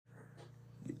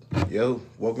Yo,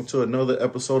 welcome to another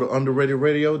episode of Underrated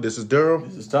Radio. This is Daryl.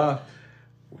 This is Ty.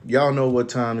 Y'all know what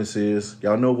time this is.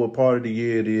 Y'all know what part of the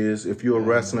year it is. If you're a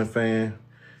wrestling fan,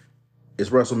 it's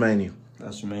WrestleMania.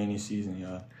 WrestleMania season,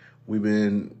 y'all. We've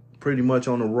been pretty much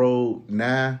on the road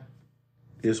now.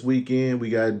 This weekend, we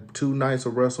got 2 nights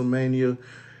of WrestleMania.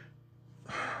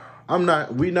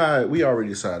 We already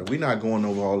decided. We're not going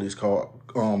over all these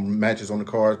matches on the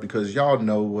cards because y'all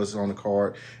know what's on the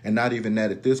card. And not even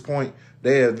that at this point.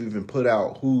 They have even put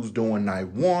out who's doing night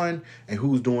 1 and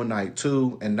who's doing night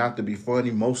 2. And not to be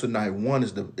funny, most of night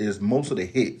 1 is most of the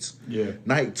hits. Yeah.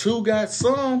 Night 2 got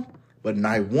some, but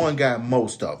night 1 got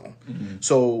most of them. Mm-hmm.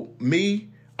 So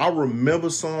I remember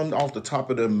some off the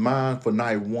top of the mind for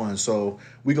night 1. So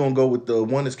we're going to go with the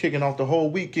one that's kicking off the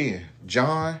whole weekend.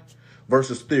 John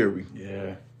versus Theory.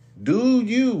 Yeah. I'm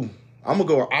going to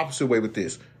go opposite way with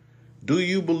this. Do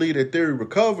you believe that Theory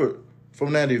recovered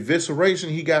from that evisceration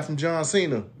he got from John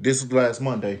Cena? This was last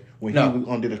Monday when he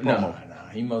did his promo. No,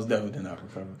 he most definitely did not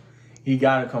recover. He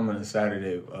got to come in on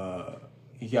Saturday.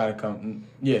 He got to come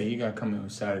in on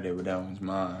Saturday with that on his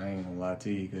mind. I ain't going to lie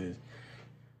to you because,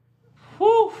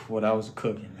 that was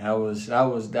cooking. That was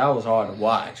hard to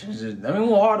watch. It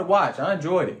was hard to watch. I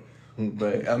enjoyed it.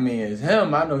 But, it's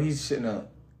him. I know he's sitting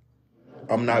up.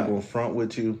 I'm not going to front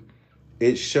with you.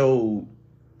 It showed,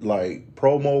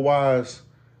 promo-wise,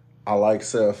 I like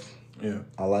Seth. Yeah.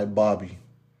 I like Bobby.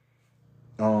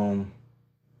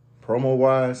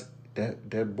 Promo-wise,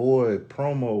 that boy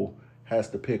promo has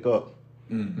to pick up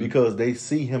because they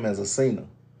see him as a Cena.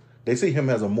 They see him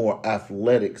as a more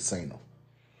athletic Cena.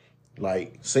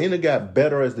 Cena got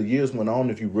better as the years went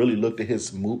on if you really looked at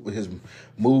his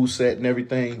move set and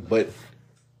everything. But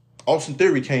Austin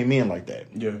Theory came in like that.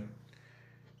 Yeah.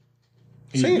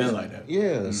 He's been like that.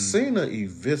 Yeah, Cena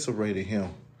eviscerated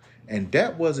him. And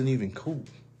that wasn't even cool.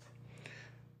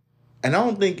 And I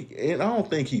don't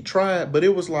think he tried, but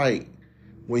it was like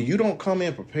when you don't come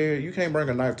in prepared, you can't bring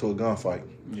a knife to a gunfight.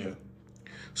 Yeah.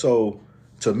 So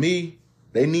to me,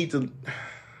 they need to.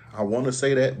 I want to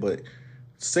say that, but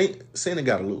Cena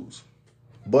got to lose.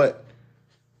 But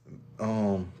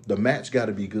the match got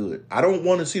to be good. I don't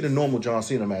want to see the normal John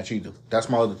Cena match either. That's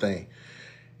my other thing.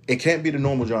 It can't be the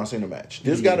normal John Cena match.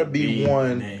 This got to be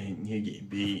one. Man, he get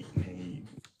beat. He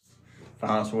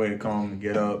finds a way to come and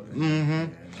get up.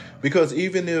 Because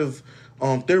even if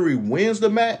Theory wins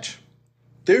the match,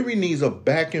 Theory needs a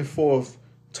back and forth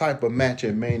type of match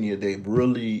at Mania that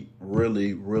really,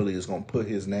 really, really is going to put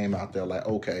his name out there. Like,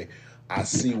 okay, I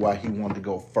see why he wanted to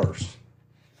go first.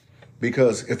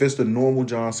 Because if it's the normal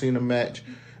John Cena match,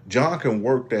 John can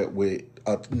work that with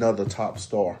another top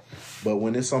star. But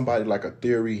when it's somebody like a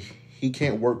Theory, he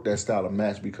can't work that style of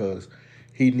match because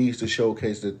he needs to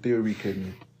showcase that Theory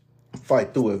can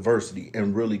fight through adversity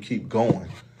and really keep going.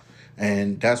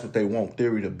 And that's what they want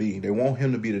Theory to be. They want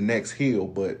him to be the next heel,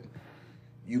 but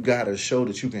you got to show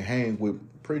that you can hang with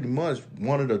pretty much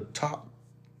one of the top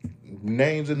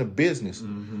names in the business.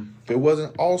 If it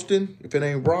wasn't Austin, if it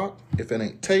ain't Rock, if it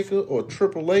ain't Taker or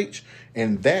Triple H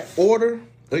in that order,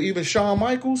 or even Shawn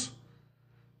Michaels,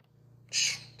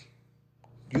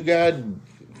 you got,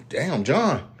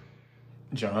 John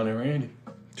and Randy.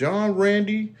 John,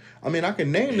 Randy. I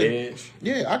can name Edge.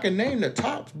 I can name the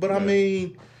tops, but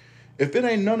if it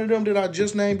ain't none of them that I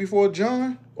just named before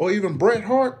John, or even Bret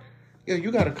Hart,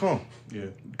 you got to come. Yeah.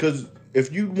 Because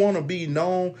if you want to be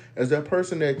known as that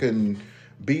person that can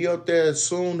be up there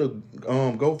soon to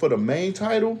go for the main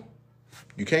title,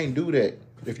 you can't do that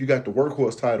if you got the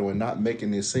workhorse title and not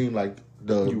making it seem like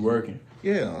you working.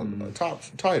 Yeah, a top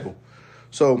title.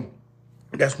 So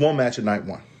that's one match at night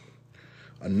 1.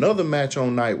 Another match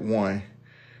on night 1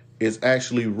 is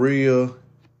actually Rhea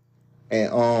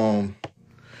and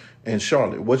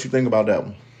Charlotte. What you think about that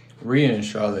one? Rhea and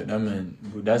Charlotte,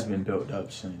 that's been built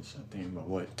up since, I think,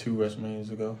 about, 2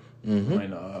 WrestleManias ago?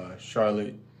 When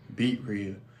Charlotte beat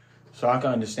Rhea. So I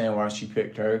can understand why she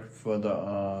picked her for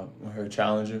her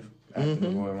challenger after the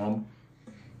Royal Rumble.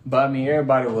 But,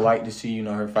 everybody would like to see,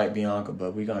 her fight Bianca,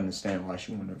 but we can understand why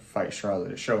she wanted to fight Charlotte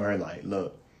to show her,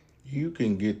 look. You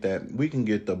can get that. We can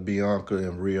get the Bianca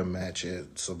and Rhea match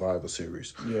at Survivor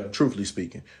Series. Yeah. Truthfully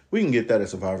speaking. We can get that at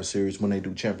Survivor Series when they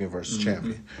do champion versus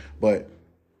champion. But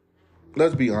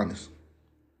let's be honest.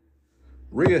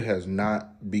 Rhea has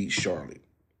not beat Charlotte.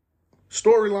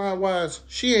 Storyline-wise,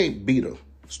 she ain't beat her.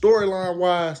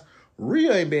 Storyline-wise,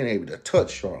 Rhea ain't been able to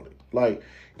touch Charlotte.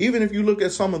 Even if you look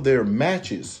at some of their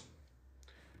matches,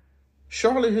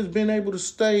 Charlotte has been able to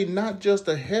stay not just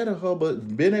ahead of her,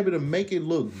 but been able to make it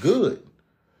look good.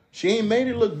 She ain't made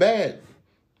it look bad.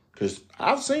 Because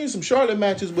I've seen some Charlotte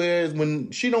matches where when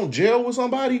she don't gel with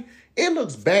somebody, it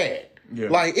looks bad. Yeah.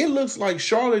 Like, it looks like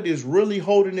Charlotte is really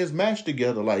holding this match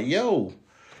together. Like, yo.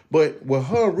 But with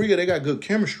her and Rhea, they got good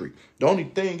chemistry. The only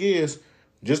thing is,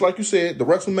 just like you said, the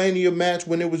WrestleMania match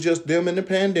when it was just them in the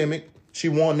pandemic, she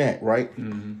won that, right?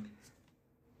 Mm-hmm.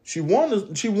 She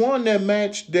won that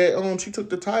match that she took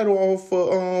the title off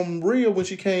for Rhea when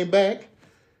she came back.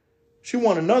 She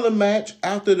won another match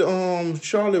after the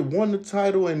Charlotte won the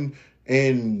title and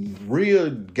Rhea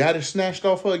got it snatched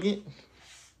off her again.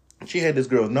 She had this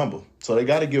girl's number. So they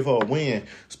got to give her a win,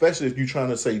 especially if you're trying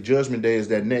to say Judgment Day is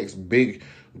that next big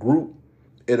group.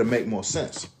 It'll make more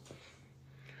sense.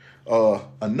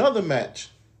 Another match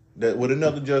that with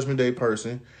another Judgment Day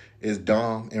person is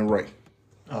Dom and Ray.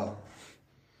 Oh.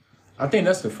 I think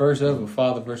that's the first ever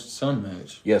father versus son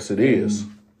match. Yes, it is.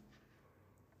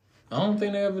 I don't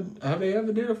think they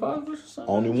ever did a father versus son.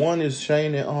 Only match? one is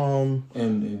Shane and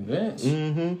Vince.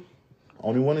 Mm-hmm.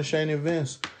 Only one is Shane and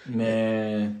Vince.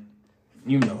 Man,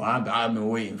 you know I've been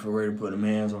waiting for Ray to put them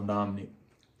hands on Dominic.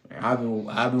 I've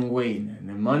been waiting, and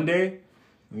then Monday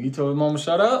when he told his mama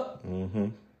shut up,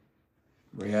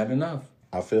 Ray had enough.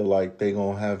 I feel like they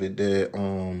gonna have it that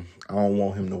I don't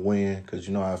want him to win because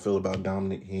you know how I feel about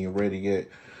Dominic. He ain't ready yet.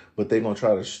 But they gonna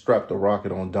try to strap the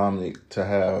rocket on Dominic to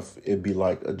have it be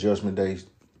like a Judgment Day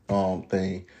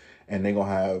thing. And they gonna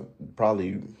have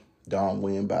probably Dom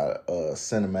win by a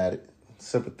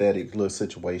sympathetic little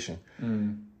situation.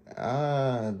 I'm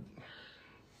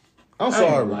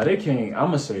sorry. They can't. I'm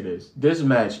gonna say this. This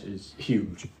match is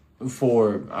huge.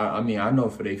 I know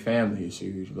for their family it's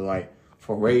huge, but like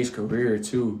for Ray's career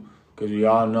too, because we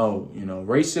all know,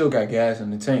 Ray still got gas in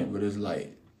the tank, but it's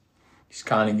like he's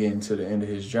kind of getting to the end of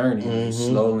his journey,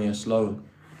 slowly and slowly.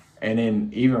 And then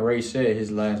even Ray said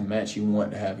his last match he wanted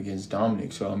to have against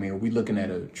Dominic. So I mean, are we looking at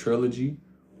a trilogy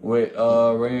with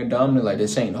Ray and Dominic? Like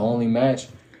this ain't the only match.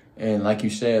 And like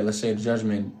you said, let's say the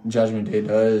Judgment Day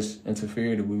does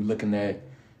interfere. That we looking at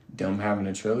them having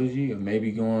a trilogy, or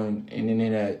maybe going in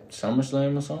at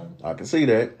SummerSlam or something. I can see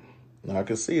that.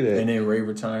 And then Ray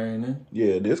retiring then?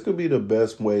 Yeah, this could be the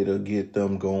best way to get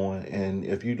them going. And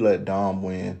if you let Dom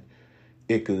win,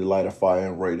 it could light a fire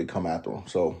in Ray to come after him.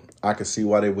 So I can see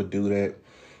why they would do that.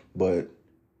 But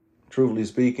truthfully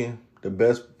speaking,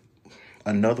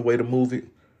 another way to move it,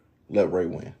 let Ray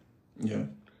win. Yeah.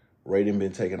 Ray done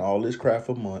been taking all this crap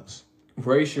for months.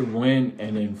 Ray should win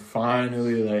and then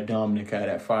finally let Dominic have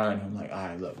that fire in him. Like, all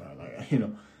right, look, bro,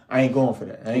 I ain't going for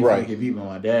that. I ain't going to get beat by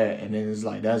my dad. And then it's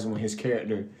like, that's when his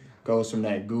character goes from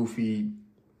that goofy,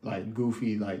 kind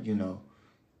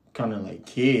of like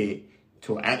kid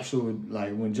to actual,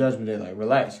 like, when Judgment Day, like,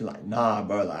 relax. You're like, nah,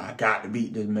 bro, like, I got to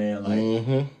beat this man, like,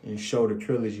 and show the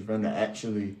trilogy for him to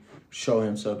actually show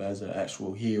himself as an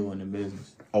actual heel in the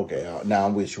business. Okay, now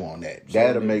I'm with you on that.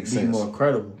 That'll make sense. Be more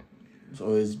credible.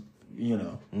 So it's,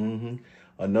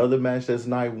 Another match that's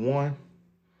night one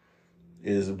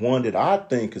is one that I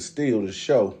think is still the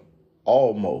show,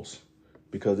 almost,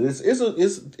 because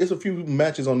it's a few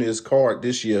matches on this card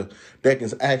this year that can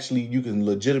actually, you can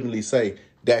legitimately say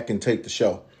that can take the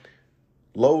show.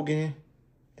 Logan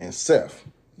and Seth.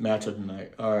 Match of the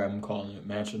night. All right, I'm calling it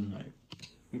match of the night.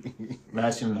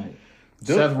 Match of the night.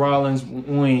 Seth Rollins,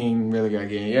 we ain't really got to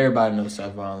get in. Everybody knows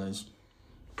Seth Rollins.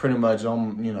 Pretty much,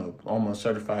 almost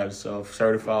certified himself,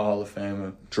 certified Hall of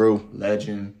Famer. True.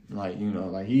 Legend.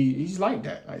 He's like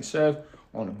that. Like Seth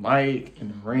on the mic, in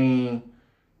the ring,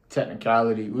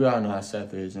 technicality. We all know how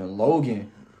Seth is. And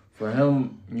Logan, for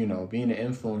him, being an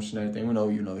influence and everything, we know,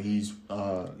 he's,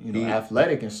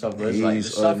 athletic and stuff. But it's like the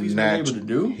stuff he's been able to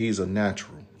do. He's a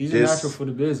natural. He's a natural for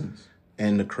the business.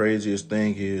 And the craziest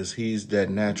thing is he's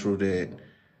that natural that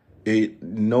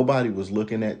nobody was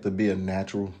looking at to be a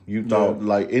natural. You thought,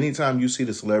 like, anytime you see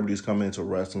the celebrities come into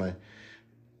wrestling,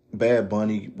 Bad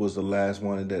Bunny was the last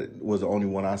one that was the only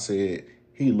one I said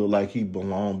he looked like he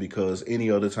belonged, because any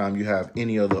other time you have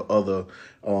any other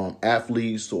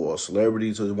athletes or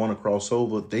celebrities that want to cross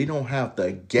over, they don't have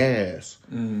the gas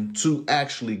to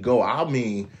actually go. I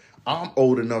mean, I'm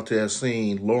old enough to have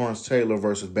seen Lawrence Taylor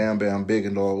versus Bam Bam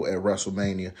Bigelow at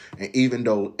WrestleMania. And even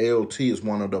though LT is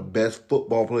one of the best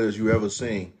football players you ever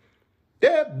seen,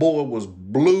 that boy was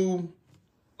blew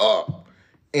up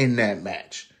in that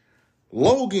match.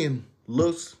 Logan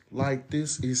looks like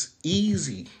this is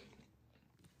easy.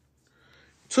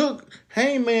 Took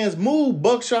Hangman's move,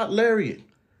 buckshot lariat.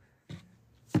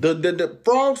 The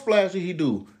frog splash that he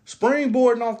do,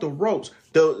 springboarding off the ropes.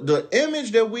 The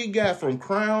image that we got from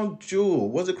Crown Jewel,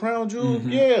 was it Crown Jewel?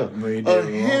 Yeah. Of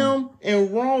him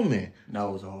and Roman. That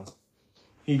was awesome.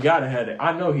 He gotta have it.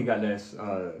 I know he got that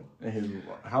in his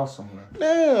house somewhere.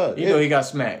 Yeah. He got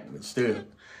smacked, but still.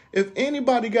 If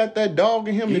anybody got that dog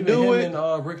in him Even to do him it,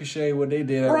 and Ricochet, what they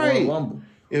did at Right. Royal Rumble,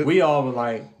 If- we all were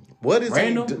like, what is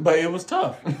random, but it was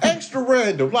tough. extra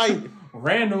random? Like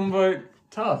Random, but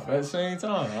tough at the same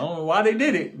time. I don't know why they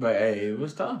did it, but hey, it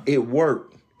was tough. it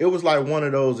worked. It was like one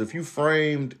of those. If you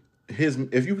framed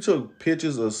if you took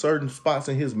pictures of certain spots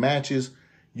in his matches,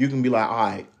 you can be like, all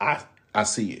right, I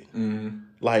see it. Mm-hmm.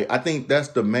 Like I think that's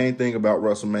the main thing about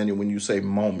WrestleMania when you say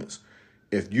moments.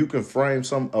 If you can frame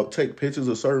take pictures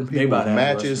of certain They people's about to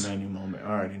matches, have a WrestleMania moment. I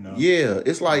already know. yeah,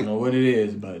 it's I like don't know what it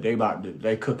is, but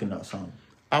they cooking up something.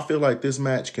 I feel like this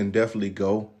match can definitely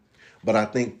go, but I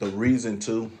think the reason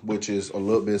too, which is a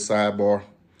little bit sidebar,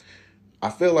 I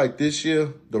feel like this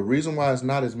year the reason why it's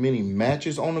not as many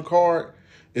matches on the card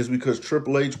is because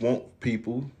Triple H wants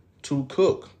people to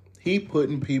cook. He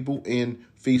putting people in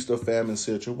feast or famine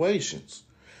situations.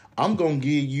 I'm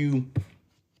giving you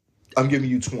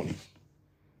 20.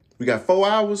 We got 4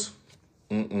 hours.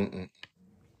 You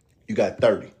got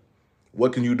 30.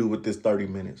 What can you do with this 30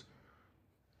 minutes?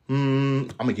 I'm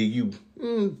gonna give you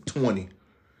 20.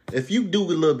 If you do a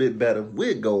little bit better,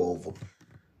 we'll go over.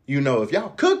 You know, if y'all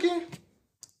cooking,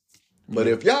 but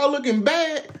if y'all looking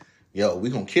bad, yo, we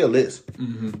gonna kill this.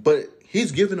 Mm-hmm. But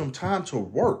he's giving them time to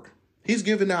work. He's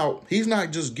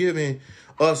not just giving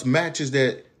us matches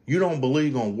that you don't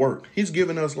believe gonna work. He's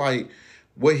giving us like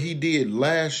what he did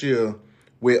last year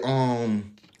with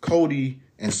Cody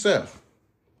and Seth.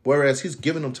 Whereas he's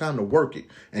giving them time to work it.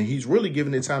 And he's really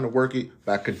giving it time to work it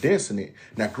by condensing it.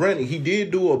 Now, granted, he did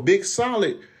do a big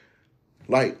solid.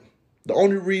 Like, the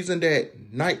only reason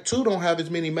that night 2 don't have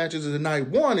as many matches as night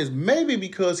 1 is maybe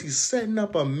because he's setting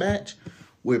up a match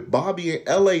with Bobby and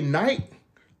LA Knight,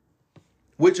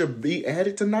 which will be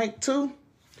added to night 2.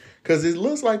 Because it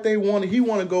looks like he want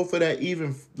to go for that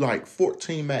even, like,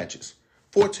 14 matches.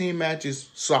 14 matches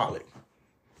solid.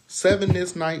 7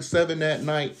 this night, 7 that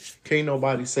night. Can't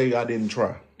nobody say I didn't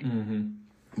try. Mm-hmm.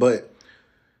 But,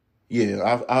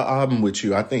 yeah, I'm with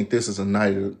you. I think this is a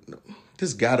night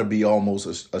this got to be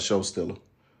almost a show stealer.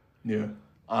 Yeah.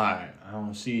 All right. I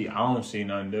don't see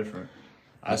nothing different.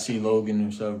 I see Logan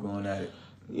himself going at it.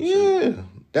 Yeah.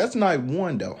 That's night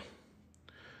 1, though.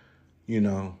 You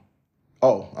know.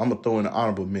 Oh, I'm going to throw in an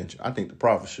honorable mention. I think the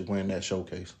Prophet should win that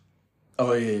showcase.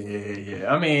 Oh,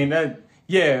 yeah. I mean, that...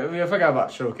 Yeah, I forgot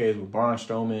about Showcase with Braun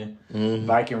Strowman,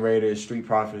 Viking Raiders, Street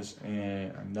Profits,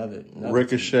 and another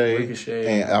Ricochet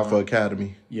and Alpha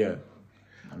Academy. Yeah.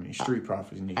 I mean, Street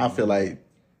Profits need. I feel like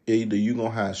either you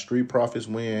going to have Street Profits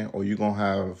win or you going to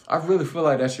have... I really feel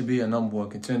like that should be a number 1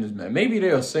 contenders match. Maybe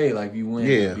they'll say, like, you win,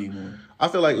 yeah. be one. I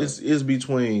feel like it's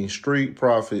between Street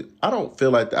Profit. I don't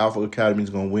feel like the Alpha Academy is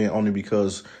going to win only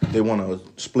because they want to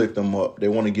split them up. They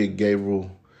want to get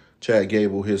Chad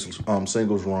Gable, his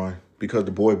singles run. Because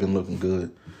the boy been looking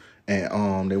good.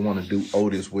 And they want to do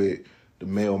Otis with the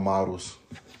male models.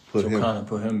 Kind of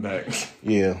put him back.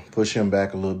 Yeah, push him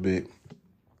back a little bit.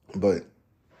 But,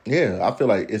 yeah, I feel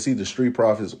like it's either Street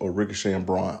Profits or Ricochet and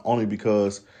Braun. Only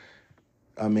because,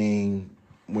 I mean,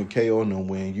 when KO and them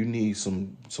win, you need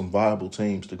some viable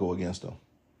teams to go against them.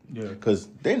 Yeah. Because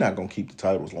they're not going to keep the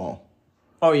titles long.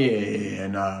 Oh, yeah.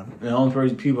 And the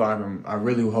only people I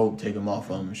really hope take them off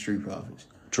of them is Street Profits.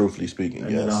 Truthfully speaking,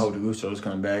 and yes. And then I hope the Usos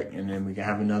come back, and then we can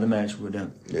have another match with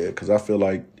them. Yeah, because I feel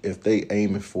like if they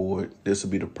aiming for it, this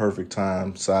would be the perfect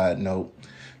time, side note,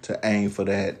 to aim for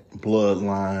that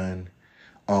bloodline,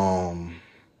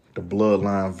 the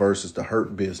bloodline versus the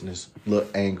Hurt Business look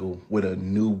angle with a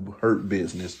new Hurt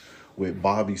Business with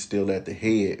Bobby still at the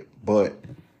head, but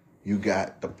you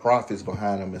got the Profits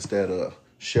behind them instead of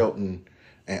Shelton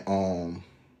and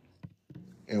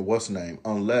what's the name?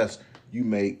 Unless you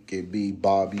make it be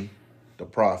Bobby, the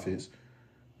Profits,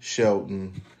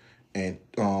 Shelton, and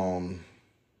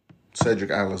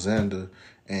Cedric Alexander,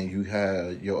 and you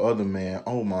have your other man,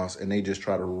 Omos, and they just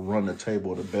try to run the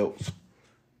table of the belts.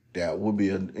 That would be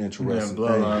an interesting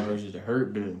Bloodline thing. versus the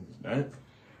Hurt Business. Right?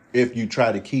 If you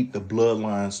try to keep the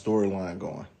Bloodline storyline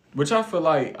going. Which I feel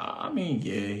like, I mean,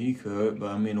 yeah, he could, but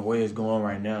I mean, the way it's going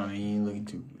right now, he ain't looking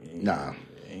too good. Nah.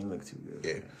 He ain't looking too good.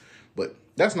 Yeah. But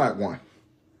that's night 1.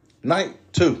 Night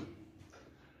 2.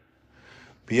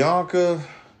 Bianca,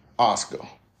 Asuka.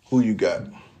 Who you got?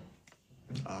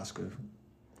 Asuka.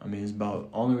 I mean, it's about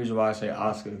only reason why I say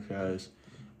Asuka because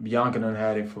Bianca done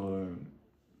had it for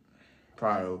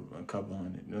probably a couple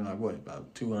hundred. Like what?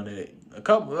 About 200.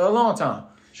 A long time.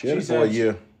 She had it for a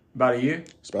year. About a year.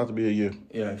 It's about to be a year.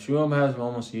 Yeah, she has for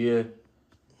almost a year,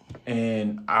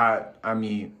 and I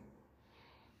mean,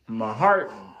 my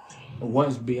heart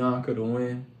wants Bianca to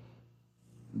win,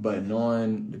 but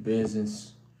knowing the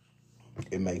business,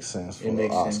 it makes sense for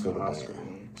Asuka to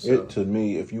win. So. To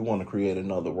me, if you want to create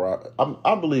another rock,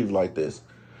 I believe like this.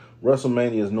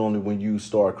 WrestleMania is normally when you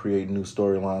start creating new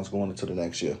storylines going into the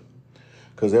next year.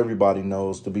 Because everybody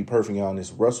knows, to be perfectly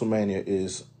honest, WrestleMania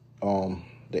is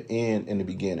the end and the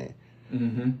beginning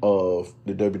of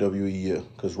the WWE year.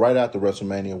 Because right after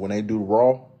WrestleMania, when they do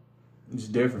Raw, it's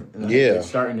different. Like, yeah. It's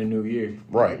starting a new year.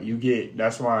 Right. Like,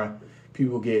 that's why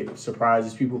people get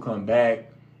surprises. People come back.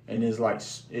 And it's like,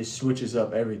 it switches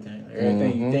up everything. Like,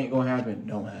 everything you think gonna happen,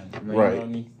 don't happen. Like, right. You know what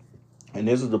I mean? And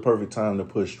this is the perfect time to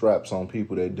put straps on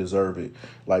people that deserve it.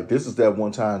 Like, this is that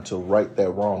one time to right that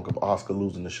wrong of Asuka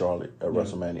losing to Charlotte at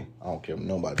WrestleMania. I don't care what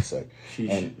nobody say.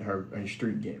 Her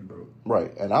streak getting broke.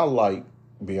 Right. And I like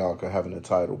Bianca having the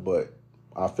title, but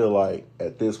I feel like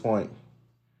at this point,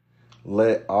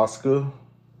 let Asuka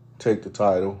take the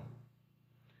title.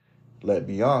 Let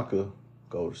Bianca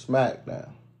go to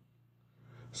SmackDown.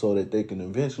 So that they can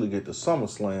eventually get the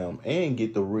SummerSlam and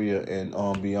get the Rhea and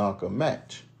Bianca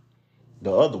match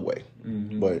the other way.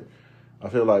 But I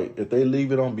feel like if they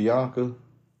leave it on Bianca,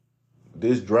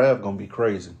 this draft gonna be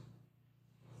crazy.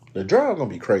 The draft gonna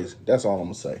be crazy. That's all I'm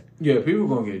gonna say. Yeah, people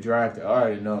gonna get drafted. I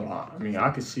already know. I mean, I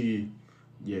could see.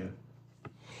 Yeah.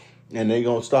 And they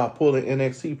gonna stop pulling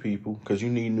NXT people because you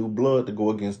need new blood to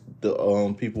go against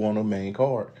the people on the main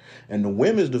card. And the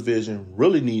women's division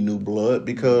really need new blood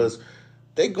because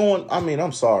they going. I mean,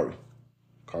 I'm sorry,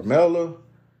 Carmella.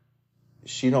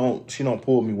 She don't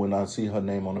pull me when I see her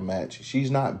name on the match. She's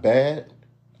not bad.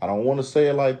 I don't want to say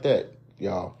it like that,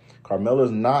 y'all.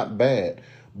 Carmella's not bad,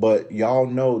 but y'all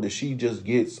know that she just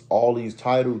gets all these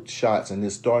title shots and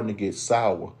it's starting to get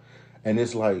sour. And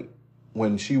it's like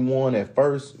when she won at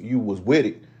first, you was with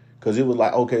it because it was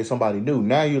like, okay, somebody new.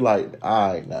 Now you're like,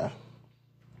 all right, now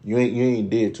you ain't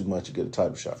did too much to get a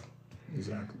title shot.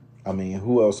 Exactly. I mean,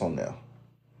 who else on there?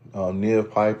 Neil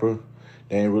Piper,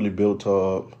 they ain't really built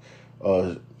her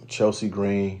up. Chelsea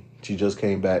Green, she just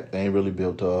came back. They ain't really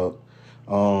built her up.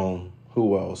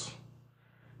 Who else?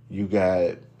 You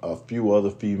got a few other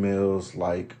females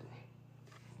like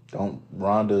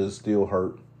Rhonda is still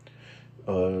hurt.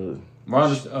 Rhonda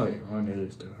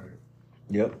is still hurt.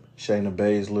 Yep. Shayna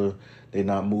Baszler, they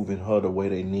not moving her the way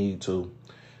they need to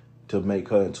make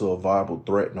her into a viable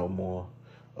threat no more.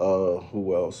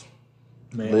 Who else?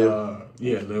 Man,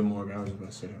 Liv Morgan. I was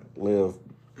about to say that. Liv,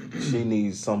 she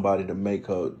needs somebody to make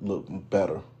her look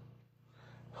better.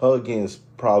 Her against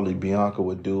probably Bianca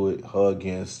would do it. Her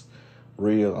against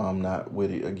Rhea, I'm not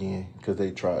with it again because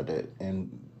they tried that.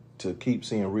 And to keep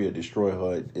seeing Rhea destroy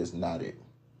her is not it.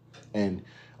 And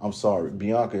I'm sorry,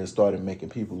 Bianca has started making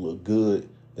people look good.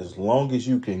 As long as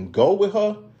you can go with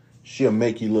her, she'll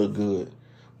make you look good.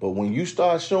 But when you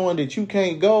start showing that you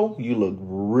can't go, you look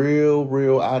real,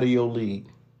 real out of your league.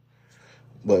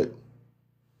 But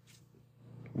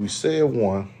we said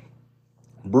one.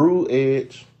 Brew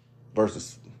Edge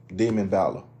versus Demon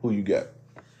Balor. Who you got?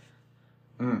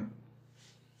 Man,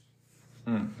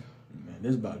 this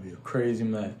is about to be a crazy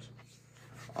match.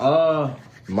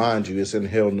 Mind you, it's in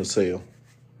Hell in a Cell.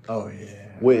 Oh,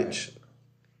 yeah. Which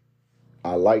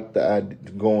I like the idea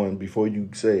going before you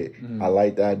say it. I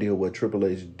like the idea of what Triple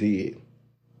H did.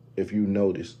 If you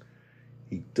notice,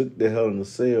 he took the Hell in a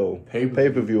Cell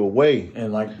pay-per-view away.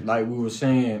 And like we were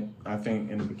saying, I think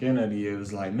in the beginning of the year, it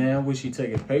was like, man, I wish he'd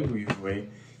take his pay-per-view away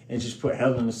and just put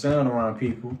Hell in a Cell around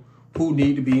people who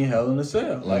need to be in Hell in a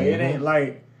Cell. Like, it ain't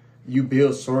like you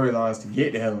build storylines to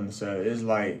get to Hell in a Cell. It's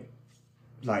like,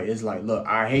 look,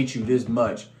 I hate you this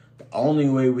much. The only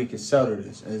way we can settle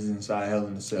this is inside Hell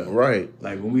in a Cell. Right.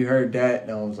 Like, when we heard that,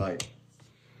 I was like,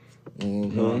 you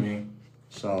know what I mean?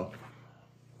 So,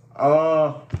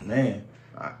 man,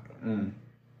 I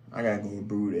gotta go with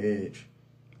Brood Edge.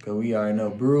 Cause we already know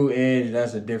Brood Edge,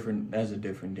 that's a different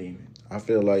demon. I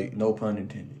feel like, no pun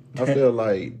intended. I feel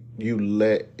like you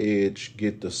let Edge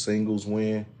get the singles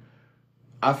win.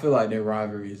 I feel like their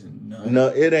rivalry isn't done. No,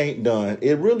 it ain't done.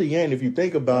 It really ain't if you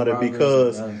think about it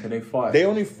because they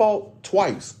only fought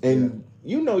twice. And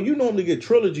you know, you normally get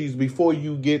trilogies before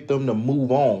you get them to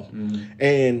move on.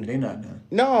 And they're not done.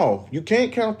 No, you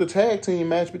can't count the tag team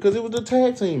match because it was the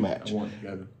tag team match. I want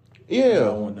together. Yeah. I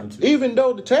want them to. Even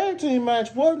though the tag team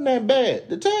match wasn't that bad,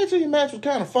 the tag team match was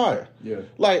kind of fire. Yeah.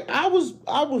 Like I was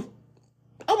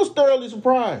thoroughly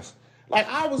surprised. Like,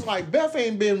 I was like, Beth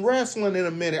ain't been wrestling in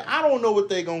a minute. I don't know what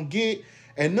they gonna get.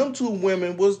 And them two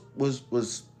women was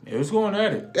it was going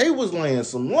at it. They was laying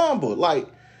some lumber. Like,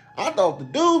 I thought the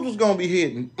dudes was gonna be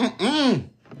hitting.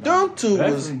 Them two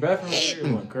was Beth and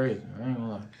Rhea went crazy. I ain't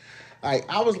gonna lie. Like,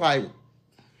 I was like,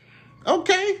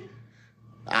 okay.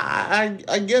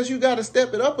 I guess you gotta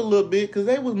step it up a little bit because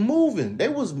they was moving. They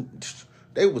was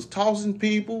tossing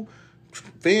people,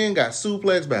 Finn got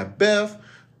suplexed by Beth.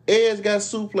 Edge got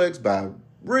suplexed by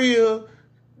Rhea.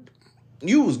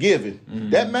 You was giving.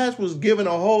 That match was giving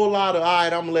a whole lot of, all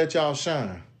right, I'm going to let y'all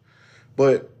shine.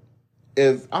 But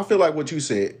if I feel like what you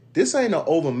said, this ain't an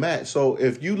over match. So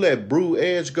if you let Brew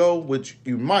Edge go, which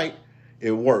you might,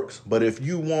 it works. But if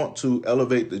you want to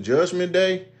elevate the Judgment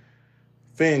Day,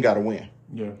 Finn got to win.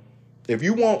 Yeah. If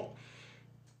you want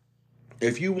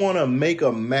to make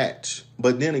a match,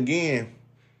 but then again,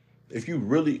 if you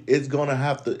really, it's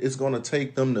gonna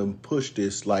take them to push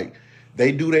this. Like,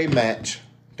 they do their match,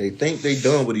 they think they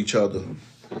done with each other,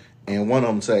 and one of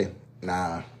them say,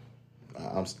 "Nah,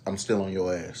 I'm still on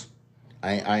your ass.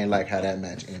 I ain't like how that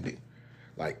match ended.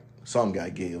 Like, something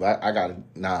gotta give. I gotta,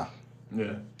 nah."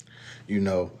 Yeah. You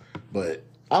know, but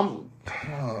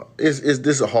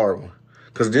this a hard one,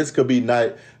 because this could be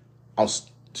night.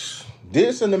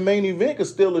 This and the main event could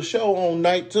still a show on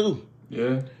night 2.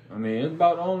 Yeah. I mean, it's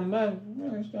about the only match.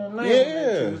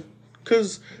 Yeah,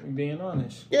 because being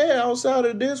honest. Yeah, outside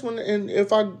of this one, and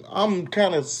if I'm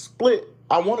kind of split,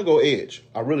 I want to go Edge.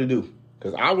 I really do,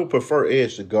 because I would prefer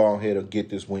Edge to go ahead and get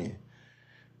this win.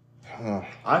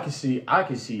 I can see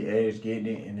Edge getting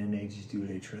it, and then they just do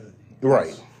their trilogy.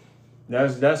 Right.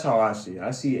 That's how I see it.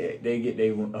 I see they get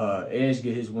Edge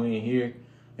get his win here,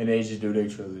 and they just do their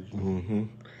trilogy. Mm-hmm.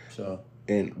 So.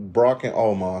 And Brock and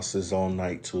Omos is on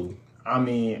night 2. I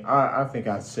mean, I think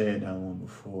I said that one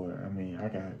before. I mean, I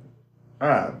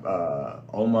got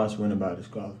Omos winning by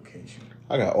disqualification.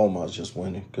 I got Omos just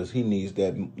winning because he needs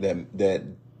that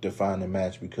defining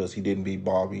match, because he didn't beat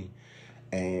Bobby,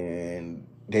 and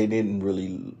they didn't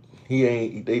really.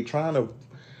 They trying to.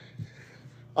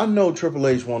 I know Triple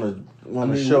H want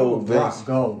to show Vince. Brock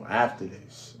go after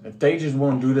this. If they just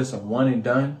want to do this a one and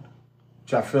done,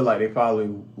 which I feel like they probably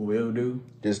will do.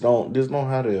 This don't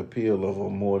have the appeal of a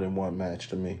more than one match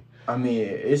to me. I mean,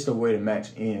 it's the way the match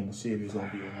ends to see if it's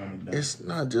gonna be a one and done. It's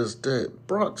not just that.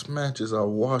 Brock's matches are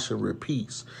wash and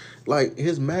repeats. Like,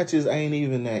 his matches ain't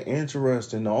even that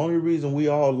interesting. The only reason we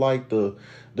all like the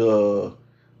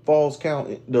Falls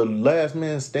Count, the last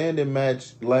man standing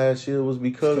match last year, was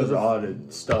because of all the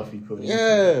stuff he put in.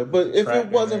 Yeah, but if it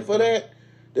wasn't for that,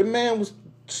 the man was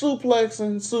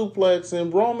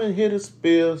suplexing. Roman hit a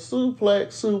spear,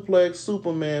 suplex,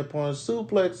 Superman punch,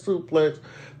 suplex,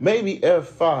 maybe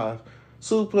F5,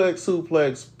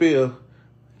 suplex, spear,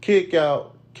 kick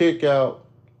out.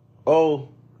 Oh,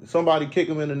 somebody kick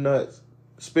him in the nuts,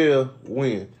 spear,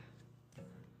 win.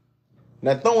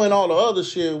 Now, throwing all the other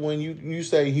shit, when you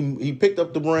say he picked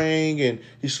up the ring and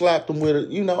he slapped him with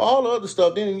it, all the other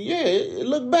stuff, then it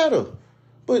looked better.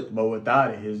 But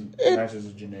without it, his matches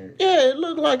are generic. Yeah, it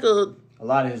looked like a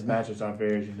lot of his matches are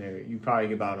very generic. You probably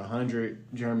get about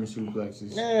 100 German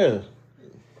suplexes. Yeah.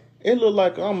 It looked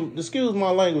like, excuse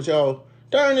my language, y'all,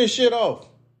 turn this shit off.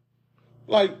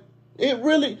 Like, it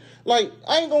really, like,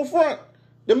 I ain't gonna front.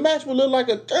 The match would look like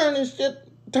turn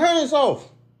this off.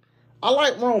 I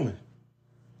like Roman.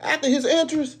 After his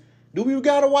entrance, do we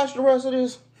gotta watch the rest of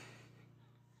this?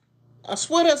 I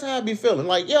swear that's how I be feeling.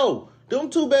 Like, yo,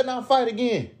 them two better not fight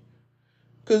again.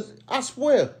 Because I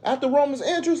swear, after Roman's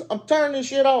entrance, I'm turning this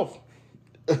shit off.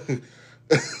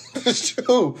 That's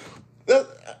true.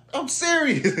 I'm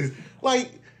serious.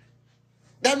 Like,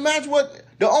 that match,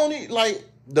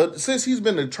 since he's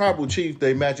been the tribal chief,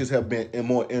 their matches have been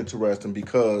more interesting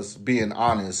because, being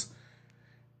honest,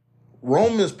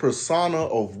 Roman's persona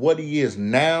of what he is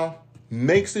now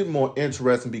makes it more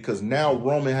interesting, because now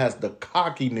Roman has the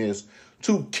cockiness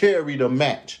to carry the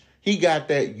match. He got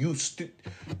that, you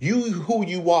who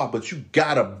you are, but you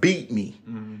gotta beat me.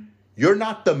 Mm-hmm. You're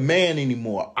not the man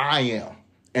anymore. I am.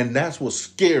 And that's what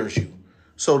scares you.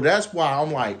 So that's why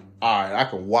I'm like, all right, I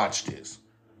can watch this.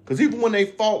 Because even when they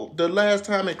fought the last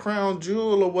time at Crown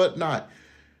Jewel or whatnot,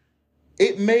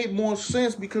 it made more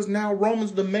sense because now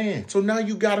Roman's the man. So now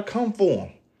you gotta come for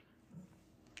him.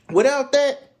 Without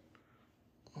that,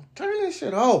 turn this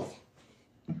shit off.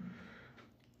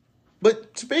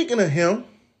 But speaking of him,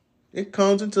 it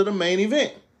comes into the main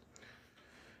event.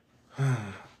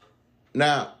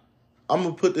 Now, I'm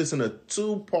going to put this in a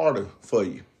two-parter for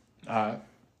you. All right.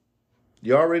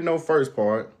 You already know first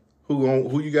part,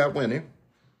 who you got winning.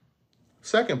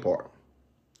 Second part,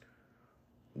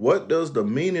 what is the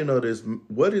meaning of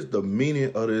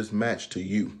this match to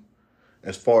you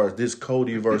as far as this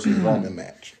Cody versus Roman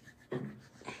match?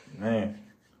 Man.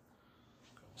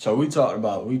 So we talked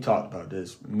about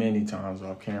this many times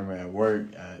off camera at work,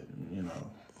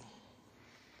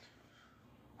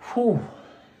 Whew.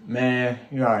 Man,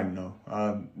 you already know.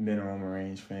 I've been a Roman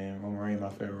Reigns fan. Roman Reigns my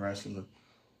favorite wrestler.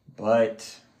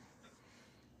 But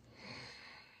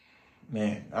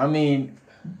man, I mean,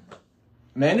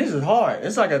 Man, this is hard.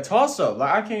 It's like a toss-up.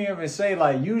 Like, I can't even say,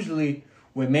 like, usually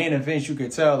with main events, you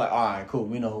could tell, like, all right, cool,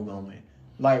 we know who's going to win.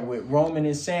 Like, with Roman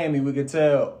and Sammy, we could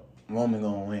tell Roman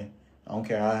going to win. I don't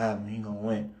care how it happens, he going to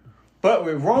win. But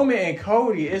with Roman and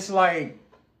Cody, it's like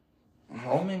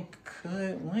Roman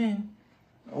could win.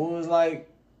 It was like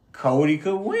Cody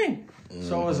could win. Mm-hmm.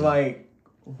 So it's like,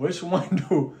 which one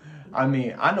do... I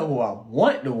mean, I know who I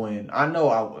want to win. I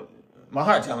know my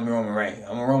heart telling me Roman Reigns.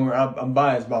 I'm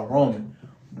biased about Roman.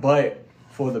 But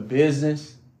for the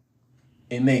business,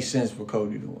 it makes sense for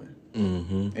Cody to win.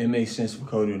 Mm-hmm. It makes sense for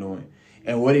Cody to win.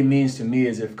 And what it means to me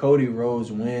is if Cody Rhodes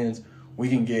wins, we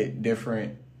can get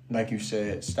different, like you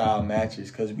said, style matches.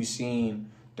 Because we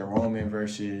seen the Roman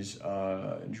versus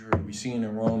Drew. We seen the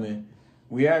Roman.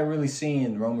 We haven't really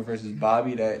seen Roman versus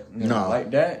Bobby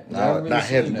like that. Not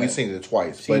heavy. We've seen it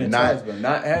twice, but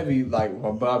not heavy like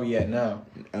what Bobby at now.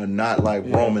 Not like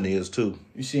Roman is too.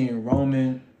 You seen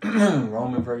Roman,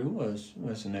 Roman versus who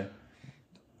was in there?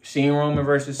 We seen Roman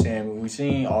versus Sammy. We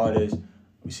seen all this.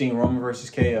 We seen Roman versus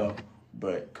KO,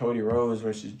 but Cody Rhodes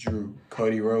versus Drew.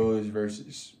 Cody Rhodes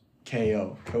versus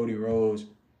KO. Cody Rhodes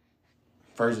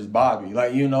versus Bobby.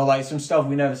 Like like some stuff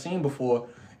we never seen before.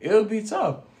 It'll be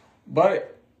tough.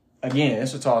 But, again,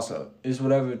 it's a toss-up. It's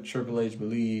whatever Triple H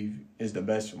believe is the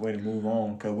best way to move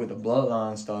on. Because with the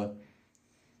bloodline stuff,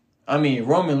 I mean,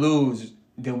 Roman lose,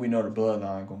 then we know the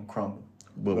bloodline going to crumble.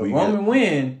 But Roman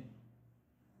win.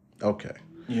 Okay.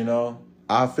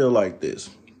 I feel like this.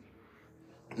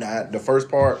 Now, the first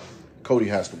part, Cody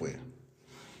has to win.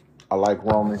 I like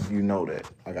Roman. You know that.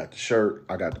 I got the shirt.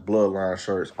 I got the bloodline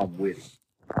shirts. I'm with it.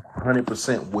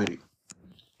 100% with it.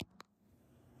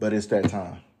 But it's that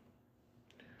time.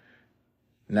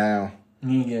 Now,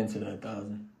 you ain't get into that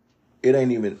 1,000. It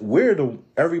ain't even.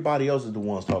 Everybody else is the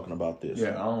ones talking about this.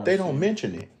 Yeah, they don't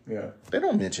mention it. Yeah, they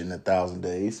don't mention the 1,000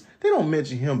 days. They don't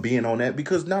mention him being on that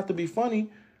because, not to be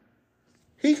funny,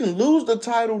 he can lose the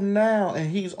title now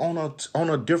and he's on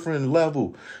a different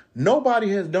level.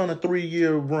 Nobody has done a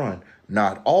 3-year run.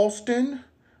 Not Austin,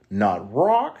 not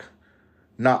Rock,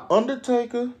 not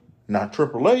Undertaker, not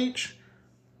Triple H,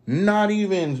 not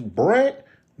even Brett.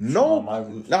 No,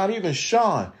 not even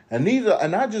Sean. And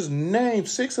I just named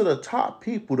 6 of the top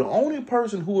people. The only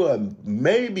person who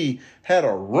maybe had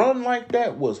a run like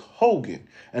that was Hogan.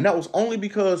 And that was only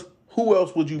because who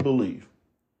else would you believe?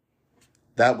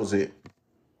 That was it.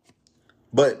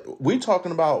 But we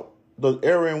talking about the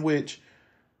era in which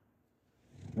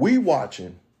we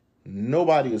watching,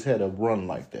 nobody has had a run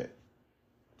like that.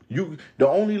 The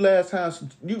only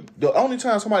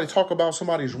time somebody talk about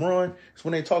somebody's run is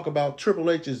when they talk about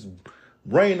Triple H's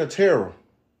reign of terror.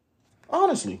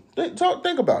 Honestly,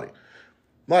 think about it.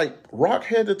 Like, Rock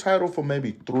had the title for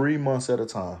maybe 3 months at a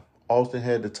time. Austin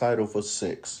had the title for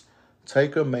 6.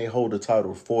 Taker may hold the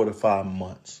title 4 to 5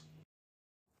 months.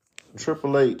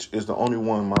 Triple H is the only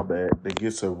one, my bad, that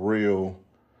gets a real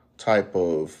type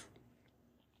of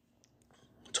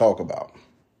talk about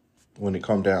when it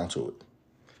come down to it.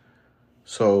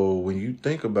 So when you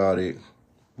think about it,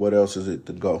 what else is it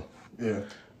to go? Yeah.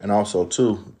 And also,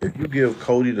 too, if you give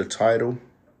Cody the title,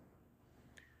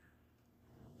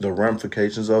 the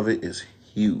ramifications of it is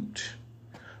huge.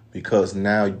 Because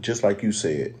now, just like you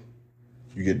said,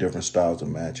 you get different styles of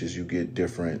matches. You get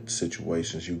different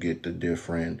situations. You get the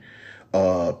different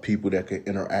people that can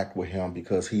interact with him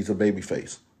because he's a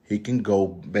babyface. He can go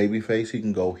babyface. He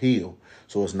can go heel.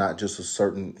 So it's not just a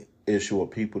certain issue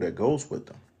of people that goes with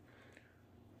them.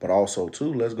 But also,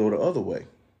 too, let's go the other way.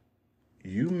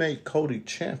 You make Cody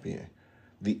champion.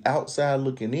 The outside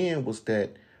looking in was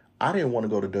that I didn't want to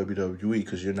go to WWE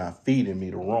because you're not feeding me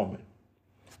to Roman.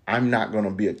 I'm not going to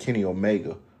be a Kenny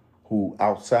Omega who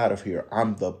outside of here,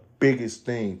 I'm the biggest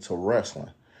thing to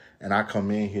wrestling. And I come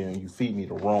in here and you feed me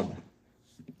to Roman.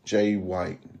 Jay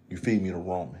White, you feed me to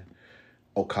Roman.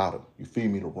 Okada, you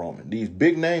feed me to Roman. These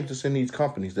big names that's in these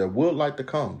companies that would like to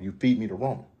come, you feed me to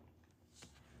Roman.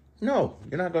 No,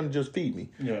 you're not going to just feed me.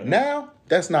 Yeah. Now,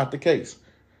 that's not the case.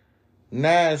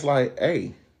 Now it's like,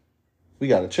 hey, we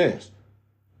got a chance.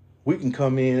 We can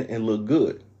come in and look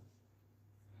good.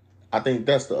 I think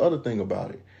that's the other thing about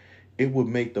it. It would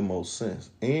make the most sense.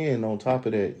 And on top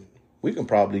of that, we can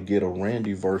probably get a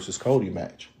Randy versus Cody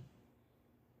match.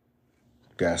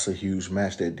 That's a huge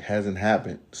match that hasn't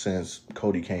happened since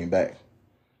Cody came back.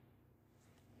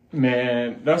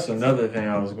 Man, that's another thing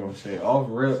I was going to say. Off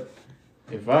rip.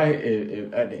 If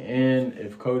at the end,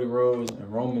 if Cody Rhodes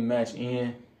and Roman match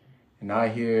in, and I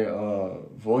hear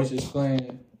voices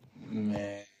playing,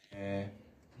 man.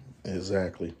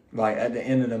 Exactly. Like at the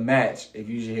end of the match, if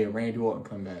you should hear Randy Orton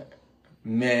come back,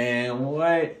 man,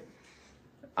 what?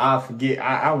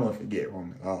 I won't forget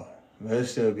Roman. Oh, But it'll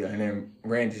still be, and then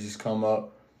Randy just come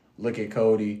up, look at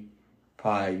Cody,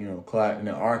 probably, clap, and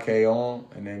then RKO on,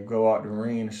 and then go out the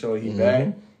ring and show he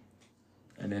back.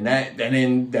 And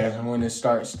then that's when it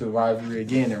starts the rivalry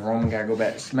again, and Roman got to go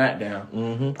back to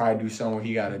SmackDown. Probably do something where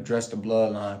he got to address the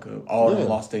Bloodline, because all of them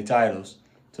lost their titles.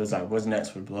 So it's like, what's next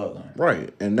for the Bloodline?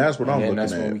 Right, and that's what I'm looking at. And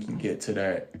that's when we can get to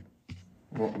that.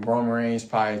 Roman Reigns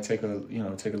probably take a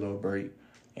little break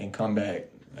and come back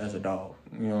as a dog.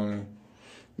 You know what I mean?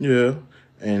 Yeah,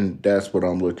 and that's what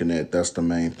I'm looking at. That's the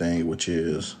main thing, which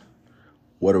is,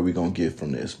 what are we gonna get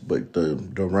from this? But the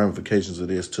ramifications of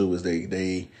this too is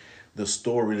the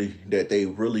story that they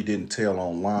really didn't tell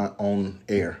on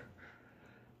air.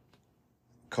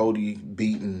 Cody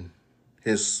beating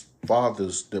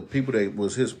the people that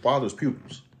was his father's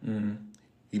pupils.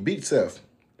 He beat Seth.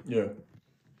 Yeah.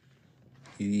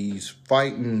 He's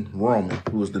fighting Roman,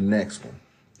 who was the next one.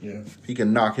 Yeah. He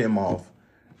can knock him off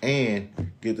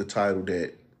and get the title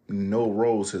that No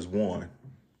Rose has won.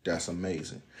 That's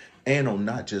amazing. And on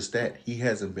not just that, he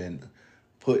hasn't been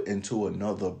put into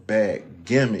another bad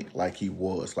gimmick like he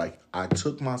was. Like, I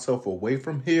took myself away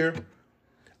from here.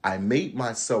 I made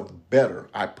myself better.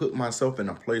 I put myself in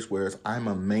a place where I'm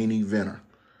a main eventer.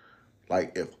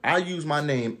 Like, if I use my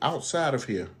name outside of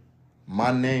here,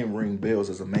 my name ring bells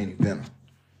as a main eventer.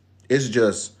 It's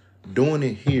just doing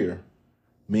it here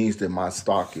means that my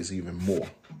stock is even more.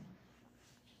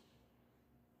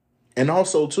 And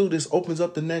also, too, this opens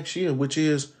up the next year, which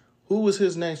is, who is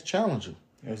his next challenger?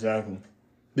 Exactly.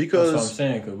 Because that's what I'm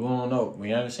saying, because we don't know. We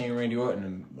haven't seen Randy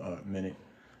Orton in a minute.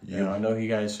 Yeah. I know he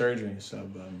got his surgery and stuff,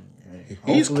 but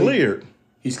he's cleared.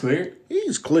 He's cleared?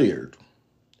 He's cleared.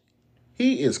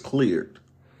 He is cleared.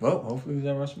 Well, hopefully he's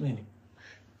at WrestleMania.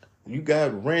 You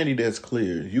got Randy that's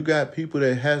cleared. You got people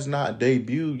that has not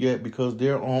debuted yet because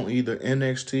they're on either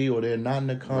NXT or they're not in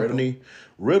the company.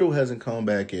 Riddle hasn't come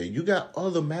back yet. You got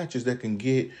other matches that can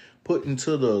get put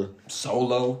into the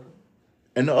Solo.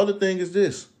 And the other thing is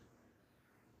this.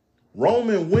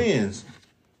 Roman wins.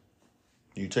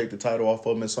 You take the title off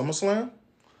of him at SummerSlam?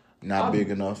 Not big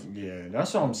enough. Yeah,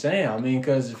 that's what I'm saying. I mean,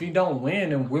 because if he don't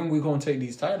win, then when we going to take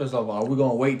these titles off? Are we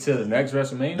going to wait till the next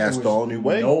WrestleMania? That's the only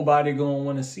way. Nobody going to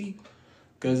want to see.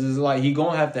 Because it's like he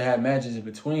going to have matches in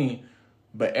between,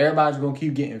 but everybody's going to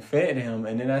keep getting fed to him,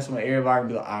 and then that's when everybody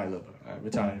be like, all right, look, all right,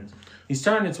 retire this. He's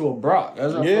turned into a Brock.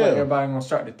 That's what I feel like everybody going to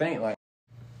start to think like.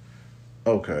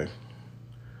 Okay.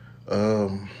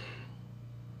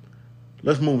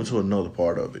 Let's move into another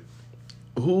part of it.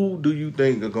 Who do you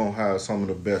think are going to have some of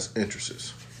the best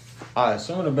entrances? All right,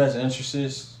 some of the best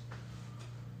entrances.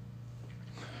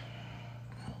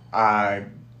 I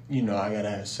got to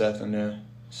have Seth in there.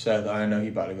 Seth, I know he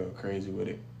about to go crazy with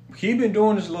it. He been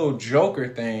doing this little Joker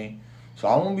thing, so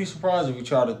I won't be surprised if we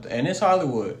try to... And it's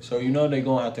Hollywood, so they're going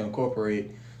to have to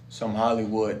incorporate some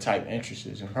Hollywood-type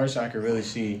entrances. And the person I could really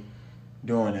see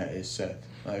doing that is Seth.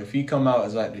 Like, if he come out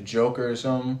as, like, the Joker or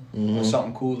something, or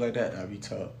something cool like that, that'd be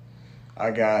tough. I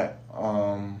got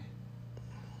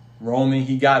Roman.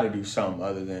 He got to do something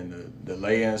other than the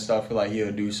lay and stuff. I feel like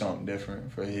he'll do something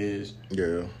different for his.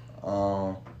 Yeah.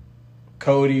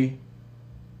 Cody.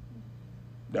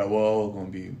 That was going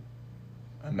to be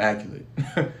immaculate.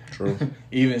 True.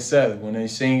 Even Seth, when they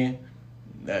singing,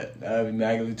 that'd be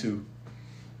immaculate too.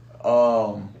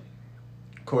 Of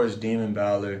course, Demon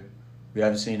Balor. We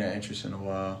haven't seen that interest in a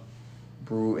while.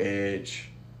 Brew Edge.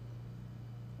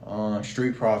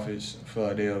 Street Profits. I feel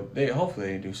like they hopefully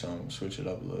they do something, switch it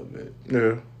up a little bit.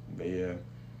 Yeah. But yeah.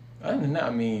 Other than that, I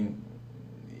mean,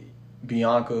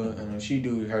 Bianca, she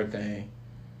do her thing.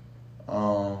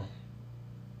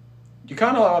 You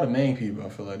kind of all the main people. I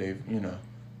feel like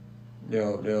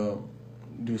they'll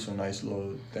do some nice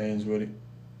little things with it.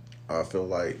 I feel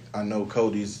like I know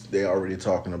Cody's. They already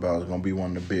talking about is gonna be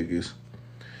one of the biggest.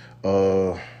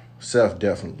 Seth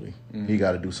definitely. He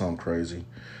got to do something crazy.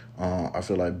 I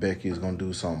feel like Becky is gonna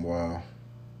do something wild.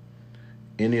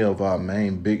 Any of our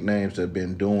main big names that have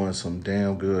been doing some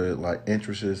damn good like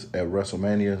entrances at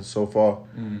WrestleMania so far,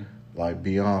 like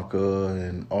Bianca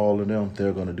and all of them,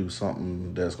 they're gonna do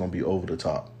something that's gonna be over the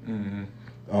top.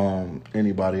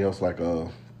 Anybody else like a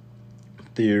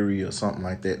Theory or something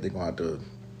like that, they're gonna have to.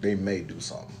 They may do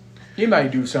something. He might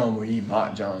do something where he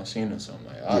mock John Cena or something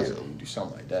like that. I say do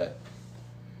something like that.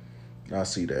 I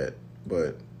see that,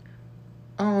 but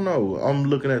I don't know. I'm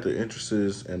looking at the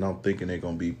entrances and I'm thinking they're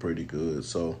gonna be pretty good.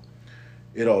 So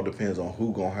it all depends on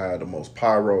who gonna have the most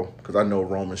pyro. Because I know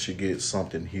Roman should get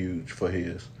something huge for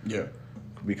his. Yeah.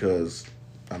 Because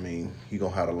I mean he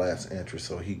gonna have the last entrance,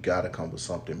 so he gotta come with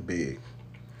something big.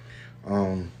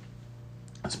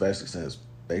 Especially since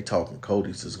they talking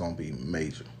Cody's is gonna be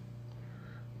major.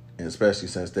 And especially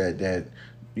since the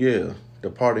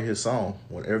part of his song,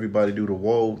 when everybody do the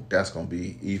whoa, that's going to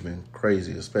be even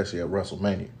crazy, especially at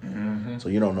WrestleMania. Mm-hmm. So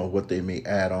you don't know what they may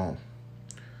add on.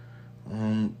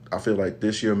 I feel like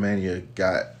this year Mania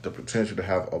got the potential to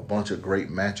have a bunch of great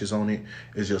matches on it.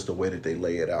 It's just the way that they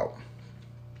lay it out.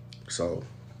 So,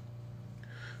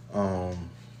 I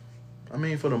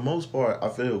mean, for the most part, I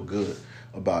feel good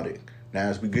about it. Now,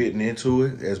 as we getting into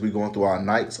it, as we going through our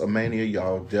nights of Mania,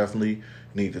 y'all definitely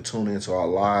need to tune into our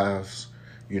lives.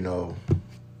 You know,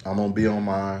 I'm going to be on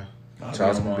mine.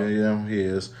 Charles going to be on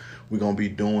his. We're going to be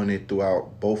doing it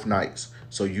throughout both nights.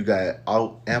 So you got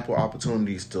ample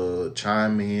opportunities to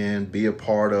chime in, be a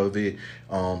part of it,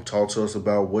 talk to us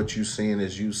about what you seeing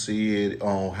as you see it,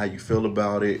 how you feel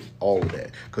about it, all of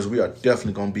that. Because we are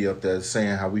definitely going to be up there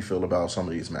saying how we feel about some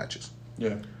of these matches.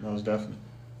 Yeah, most definitely.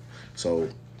 So,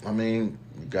 I mean,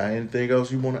 you got anything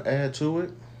else you want to add to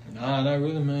it? Nah, not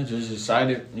really, man. Just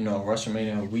excited. You know,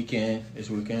 WrestleMania weekend, this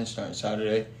weekend, starting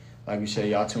Saturday. Like we said,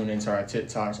 y'all tune into our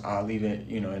TikToks. I'll leave it,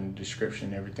 in the description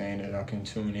and everything that y'all can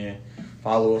tune in.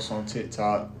 Follow us on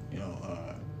TikTok.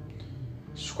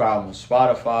 Subscribe on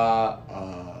Spotify,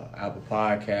 Apple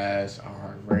Podcasts,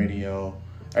 iHeartRadio.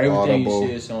 Everything Audible. You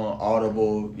see us on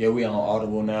Audible. Yeah, we on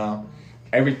Audible now.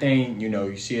 Everything,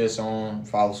 you see us on.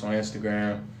 Follow us on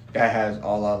Instagram. That has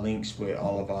all our links with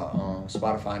all of our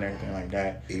Spotify and everything like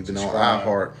that. Even subscribe.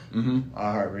 On iHeart.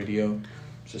 iHeartRadio.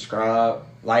 Subscribe,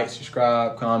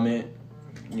 comment,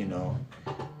 and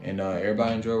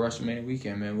everybody enjoy WrestleMania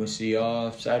weekend, man. We'll see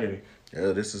y'all Saturday.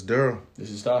 Yeah, this is Daryl. This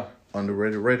is Star.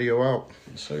 Underrated Radio out.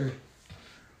 Yes, sir.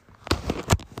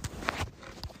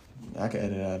 I can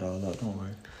edit that all up, don't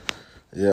worry.